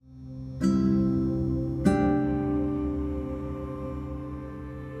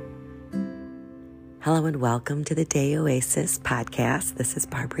Hello and welcome to the Day Oasis podcast. This is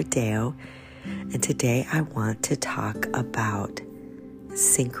Barbara Deo, and today I want to talk about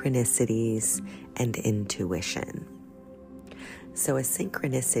synchronicities and intuition. So a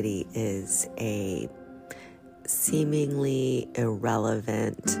synchronicity is a seemingly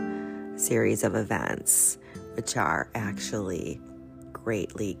irrelevant series of events which are actually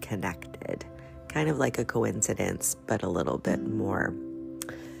greatly connected, kind of like a coincidence, but a little bit more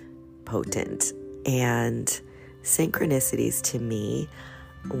potent. And synchronicities to me,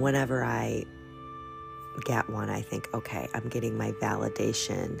 whenever I get one, I think, okay, I'm getting my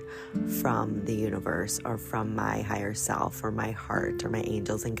validation from the universe or from my higher self or my heart or my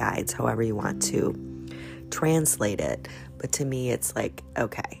angels and guides, however you want to translate it. But to me, it's like,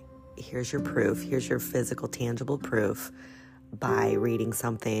 okay, here's your proof. Here's your physical, tangible proof by reading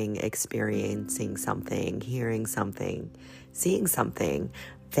something, experiencing something, hearing something, seeing something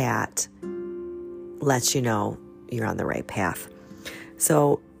that lets you know you're on the right path.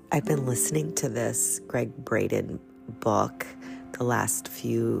 So I've been listening to this Greg Braden book the last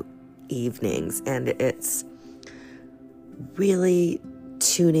few evenings, and it's really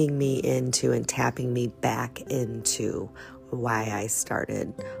tuning me into and tapping me back into why I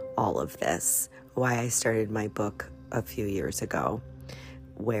started all of this, why I started my book a few years ago,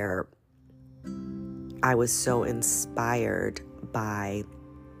 where I was so inspired by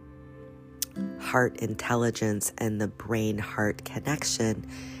heart intelligence and the brain-heart connection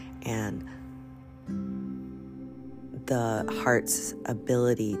and the heart's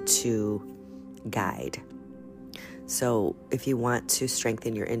ability to guide. So if you want to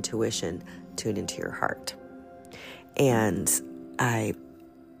strengthen your intuition, tune into your heart. And I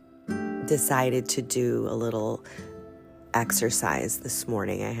decided to do a little exercise this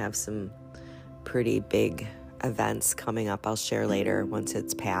morning. I have some pretty big events coming up. I'll share later once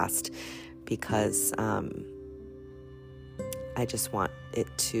it's passed, because I just want it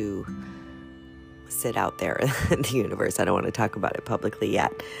to sit out there in the universe. I don't want to talk about it publicly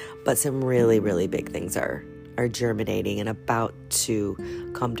yet, but some really, really big things are germinating and about to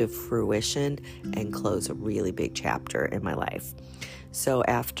come to fruition and close a really big chapter in my life. So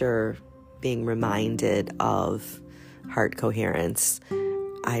after being reminded of heart coherence,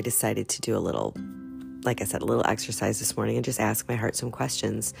 I decided to do a little exercise this morning and just ask my heart some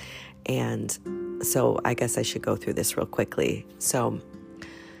questions. And so I guess I should go through this real quickly. So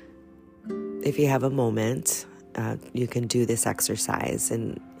if you have a moment, you can do this exercise.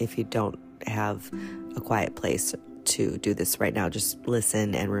 And if you don't have a quiet place to do this right now, just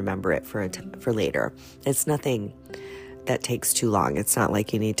listen and remember it for later. It's nothing that takes too long. It's not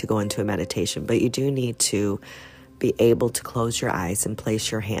like you need to go into a meditation, but you do need to be able to close your eyes and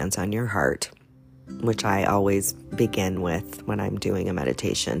place your hands on your heart, which I always begin with when I'm doing a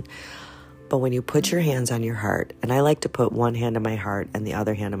meditation. But when you put your hands on your heart, and I like to put one hand on my heart and the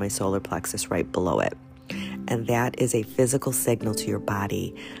other hand on my solar plexus right below it, and that is a physical signal to your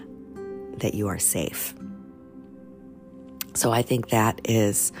body that you are safe. So I think that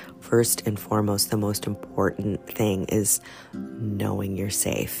is first and foremost the most important thing, is knowing you're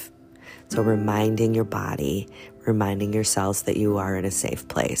safe. So reminding your body, reminding yourselves that you are in a safe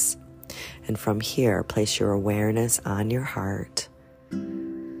place. And from here, place your awareness on your heart.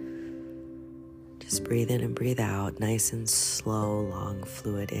 Just breathe in and breathe out, nice and slow, long,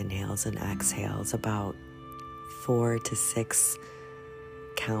 fluid inhales and exhales, about 4 to 6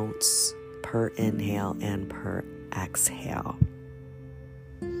 counts per inhale and per exhale.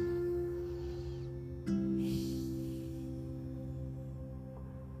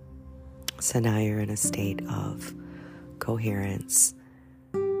 So now you're in a state of coherence.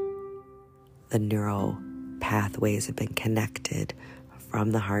 The neural pathways have been connected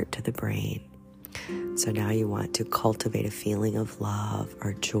from the heart to the brain. So now you want to cultivate a feeling of love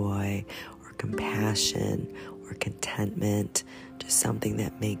or joy or compassion or contentment, just something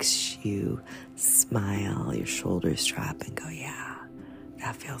that makes you smile, your shoulders drop and go, yeah,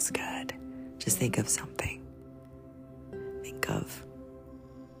 that feels good. Just think of something. Think of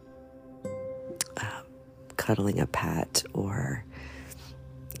cuddling a pet, or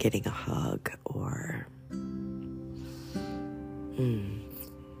getting a hug, or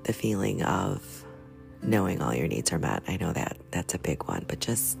the feeling of knowing all your needs are met. I know that's a big one, but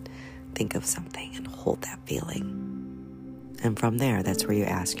just think of something and hold that feeling. And from there, that's where you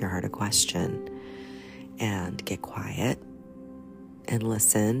ask your heart a question and get quiet and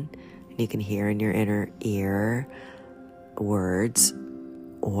listen. And you can hear in your inner ear words,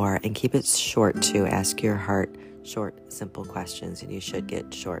 and keep it short too. Ask your heart short, simple questions, and you should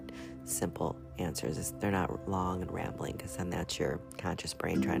get short, simple answers. They're not long and rambling, because then that's your conscious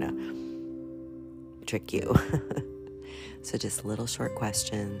brain trying trick you. So just little short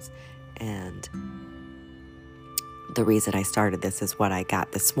questions. And the reason I started this is what I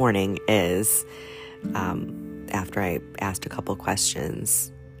got this morning is after I asked a couple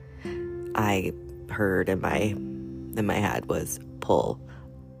questions, I heard in my head was pull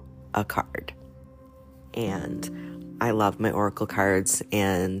a card. And I love my oracle cards,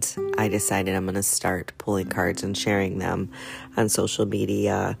 and I decided I'm going to start pulling cards and sharing them on social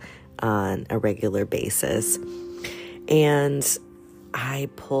media on a regular basis. And I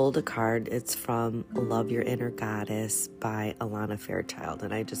pulled a card. It's from Love Your Inner Goddess by Alana Fairchild.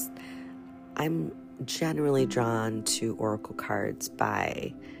 And I'm generally drawn to oracle cards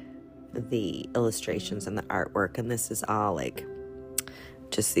by the illustrations and the artwork. And this is all like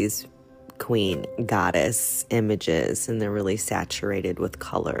just these queen goddess images, and they're really saturated with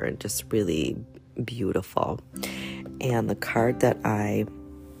color and just really beautiful. And the card that I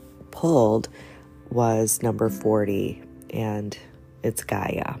pulled was number 40, and it's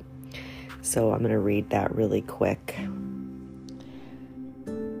Gaia. So I'm going to read that really quick.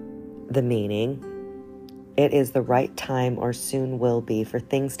 The meaning: it is the right time, or soon will be, for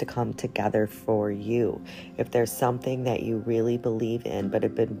things to come together for you. If there's something that you really believe in but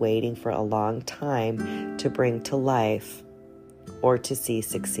have been waiting for a long time to bring to life or to see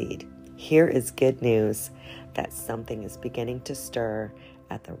succeed, here is good news that something is beginning to stir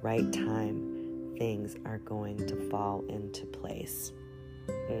at the right time. Things are going to fall into place.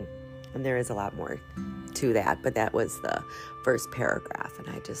 And there is a lot more to that, but that was the first paragraph. And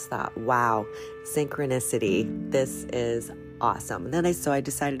I just thought, wow, synchronicity, this is awesome. And then I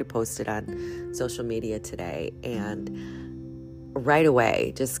decided to post it on social media today, and right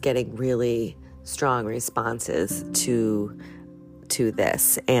away, just getting really strong responses to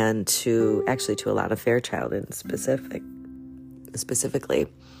this, and to Alana Fairchild in specifically.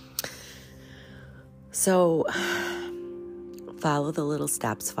 So follow the little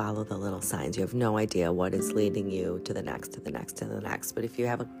steps, follow the little signs. You have no idea what is leading you to the next, to the next, to the next. But if you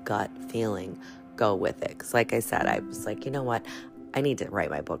have a gut feeling, go with it. Because like I said, I was like, you know what? I need to write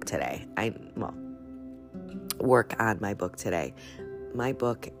my book today. Work on my book today. My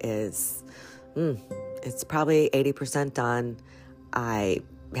book is, it's probably 80% done. I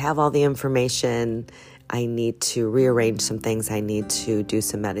have all the information. I need to rearrange some things. I need to do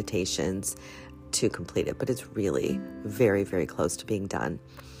some meditations to complete it, but it's really very, very close to being done.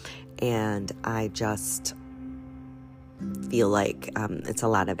 And I just feel like it's a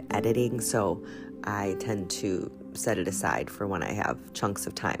lot of editing, so I tend to set it aside for when I have chunks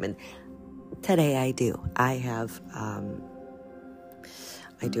of time. And today I do. I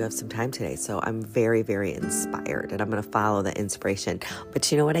do have some time today, so I'm very, very inspired, and I'm going to follow the inspiration. But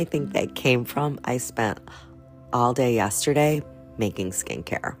you know what I think that came from? I spent all day yesterday making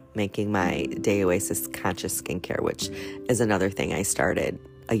skincare, making my Day Oasis conscious skincare, which is another thing I started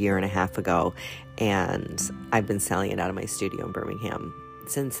a year and a half ago, and I've been selling it out of my studio in Birmingham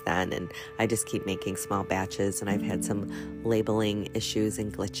since then, and I just keep making small batches, and I've had some labeling issues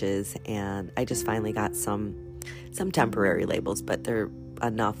and glitches, and I just finally got some temporary labels, but they're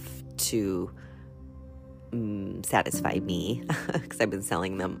enough to satisfy me, because I've been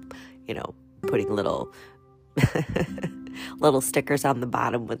selling them, putting little stickers on the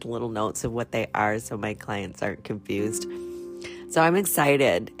bottom with little notes of what they are, so my clients aren't confused. So I'm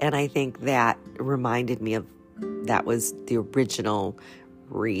excited, and I think that reminded me of, that was the original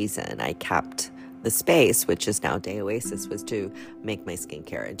reason I kept the space, which is now Day Oasis, was to make my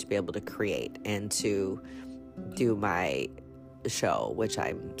skincare and to be able to create and to do my show, which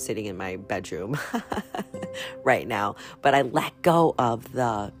I'm sitting in my bedroom right now. But I let go of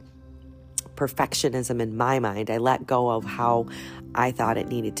the perfectionism in my mind. I let go of how I thought it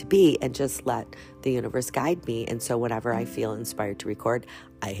needed to be and just let the universe guide me. And so whenever I feel inspired to record,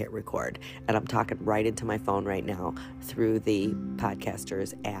 I hit record. And I'm talking right into my phone right now through the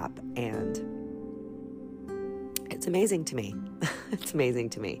Podcasters app. And it's amazing to me. It's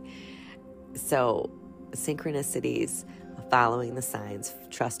amazing to me. So synchronicities, following the signs,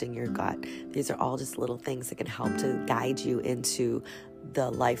 trusting your gut, these are all just little things that can help to guide you into the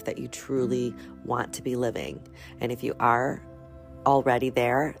life that you truly want to be living. And if you are already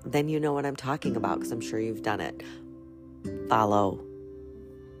there, then you know what I'm talking about, because I'm sure you've done it. Follow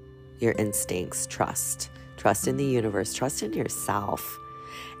your instincts, trust in the universe, trust in yourself.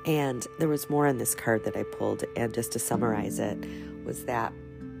 And there was more in this card that I pulled, and just to summarize it, was that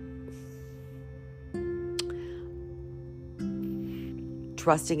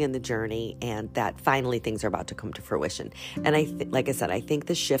trusting in the journey, and that finally things are about to come to fruition. And like I said, I think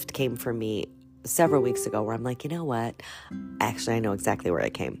the shift came for me several weeks ago, where I'm like, you know what? Actually, I know exactly where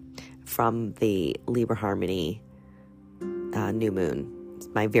it came. from the Libra Harmony new moon. It's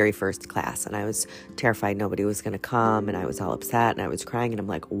my very first class, and I was terrified nobody was going to come, and I was all upset, and I was crying, and I'm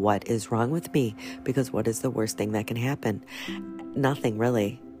like, what is wrong with me? Because what is the worst thing that can happen? Nothing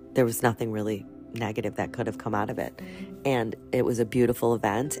really. There was nothing really negative that could have come out of it. And it was a beautiful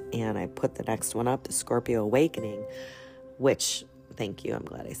event, and I put the next one up, the Scorpio Awakening, which, thank you, I'm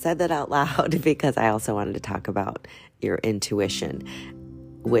glad I said that out loud, because I also wanted to talk about your intuition,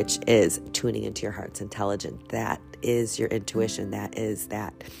 which is tuning into your heart's intelligence. That is your intuition. That is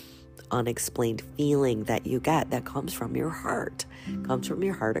that unexplained feeling that you get that comes from your heart. It comes from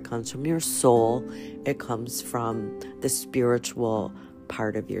your heart. It comes from your soul. It comes from the spiritual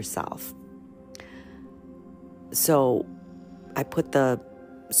part of yourself. So I put the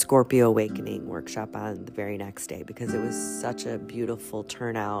Scorpio Awakening workshop on the very next day because it was such a beautiful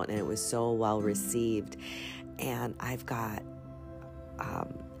turnout and it was so well received. And I've got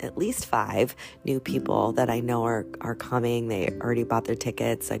at least 5 new people that I know are coming. They already bought their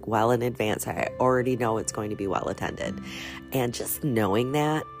tickets like well in advance. I already know it's going to be well attended. And just knowing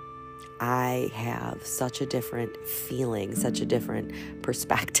that, I have such a different feeling, such a different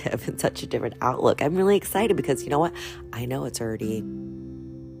perspective, and such a different outlook. I'm really excited because you know what? I know it's already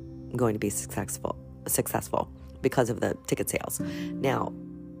going to be successful because of the ticket sales. Now,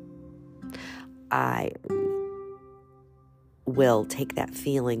 I will take that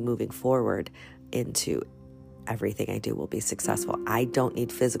feeling moving forward into everything I do will be successful. I don't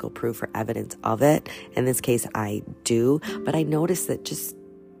need physical proof or evidence of it. In this case, I do, but I notice that just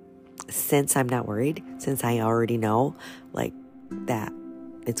since I'm not worried, since I already know like that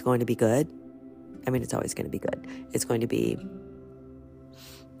it's going to be good. I mean, it's always going to be good. It's going to be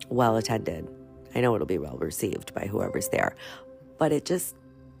well attended. I know it'll be well received by whoever's there, but it just,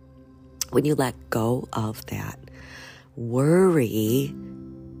 when you let go of that worry,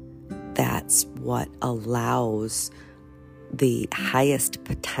 that's what allows the highest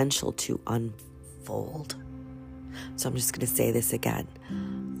potential to unfold. So I'm just going to say this again.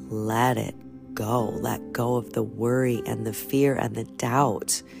 Let it go. Let go of the worry and the fear and the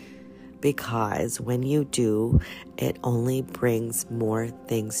doubt. Because when you do, it only brings more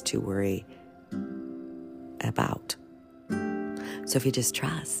things to worry about. So if you just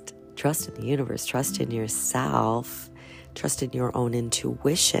trust in the universe, trust in yourself, trust in your own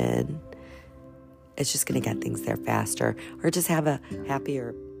intuition, it's just going to get things there faster, or just have a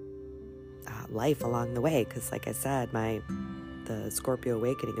happier life along the way. Because like I said, the Scorpio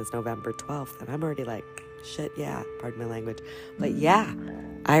Awakening is November 12th, and I'm already like, shit, yeah, pardon my language. But yeah,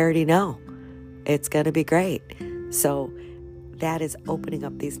 I already know it's going to be great. So that is opening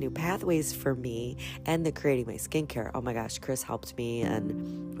up these new pathways for me, and the creating my skincare. Oh my gosh, Chris helped me,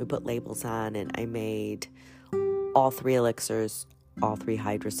 and we put labels on, and I made all 3 elixirs, all 3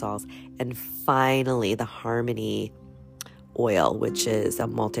 hydrosols, and finally the Harmony oil, which is a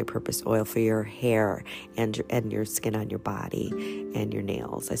multi-purpose oil for your hair and your skin on your body and your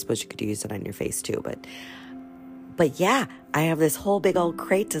nails. I suppose you could use it on your face too, but yeah, I have this whole big old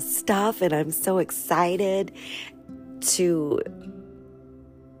crate of stuff, and I'm so excited to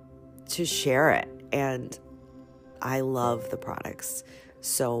share it. And I love the products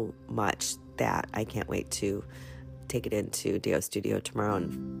so much that I can't wait to take it into Dio Studio tomorrow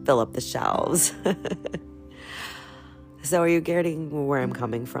and fill up the shelves. So are you getting where I'm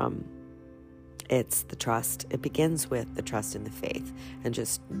coming from? It's the trust. It begins with the trust and the faith, and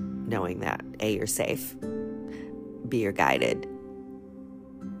just knowing that A, you're safe, B, you're guided,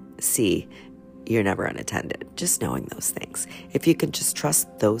 C, you're never unattended. Just knowing those things. If you can just trust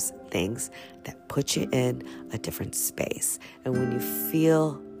those things, that put you in a different space. And when you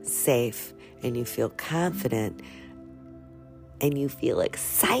feel safe and you feel confident and you feel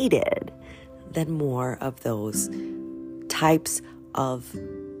excited, then more of those types of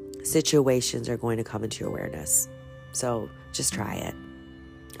situations are going to come into your awareness. So just try it.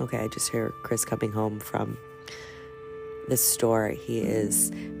 Okay, I just hear Chris coming home from the store. He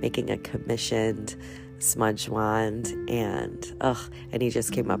is making a commissioned smudge wand, and he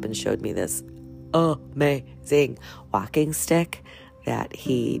just came up and showed me this amazing walking stick that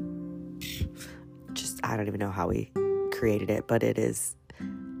he just, I don't even know how he created it, but it is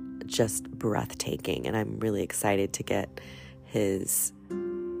just breathtaking. And I'm really excited to get his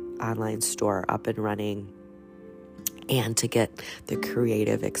online store up and running, and to get the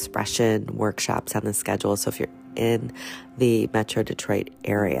creative expression workshops on the schedule. So if you're in the Metro Detroit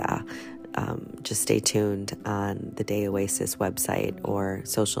area, just stay tuned on the Day Oasis website or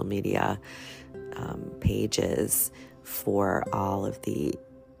social media pages for all of the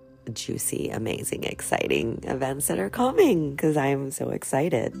juicy, amazing, exciting events that are coming because I'm so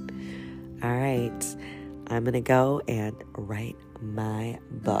excited. All right, I'm going to go and write my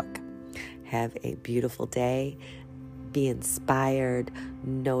book. Have a beautiful day. Be inspired.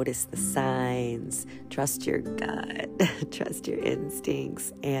 Notice the signs. Trust your gut. Trust your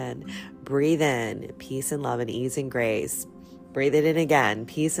instincts. And breathe in peace and love and ease and grace. Breathe it in again.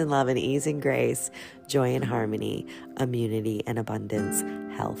 Peace and love and ease and grace. Joy and harmony. Immunity and abundance.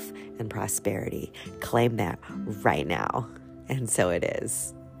 Health and prosperity. Claim that right now. And so it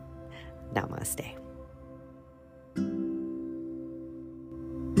is. Namaste.